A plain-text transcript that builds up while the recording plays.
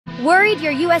Worried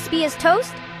your USB is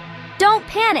toast? Don't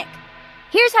panic!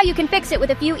 Here's how you can fix it with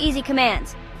a few easy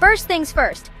commands. First things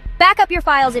first, back up your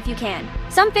files if you can.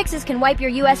 Some fixes can wipe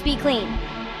your USB clean.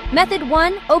 Method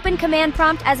 1, open command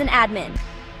prompt as an admin.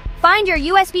 Find your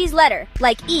USB's letter,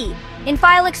 like E, in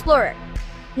File Explorer.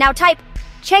 Now type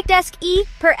CHKDSK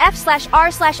per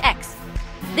F/R/X.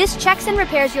 This checks and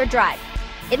repairs your drive.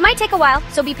 It might take a while,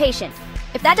 so be patient.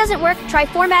 If that doesn't work, try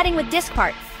formatting with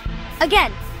DISKPART.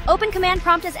 Again, open command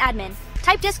prompt as admin,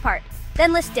 type DISKPART,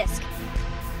 then list disk.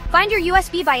 Find your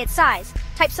USB by its size,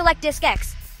 type select disk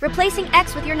X, replacing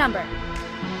X with your number.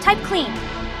 Type clean.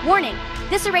 Warning,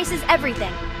 this erases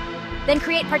everything. Then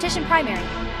create partition primary.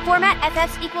 Format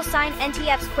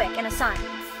FFs=NTFs quick and assign.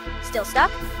 Still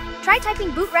stuck? Try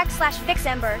typing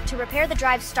bootrec/fixember to repair the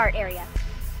drive's start area.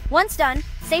 Once done,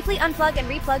 safely unplug and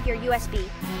replug your USB.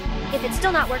 If it's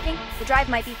still not working, the drive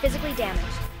might be physically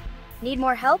damaged. Need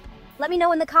more help? Let me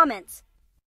know in the comments.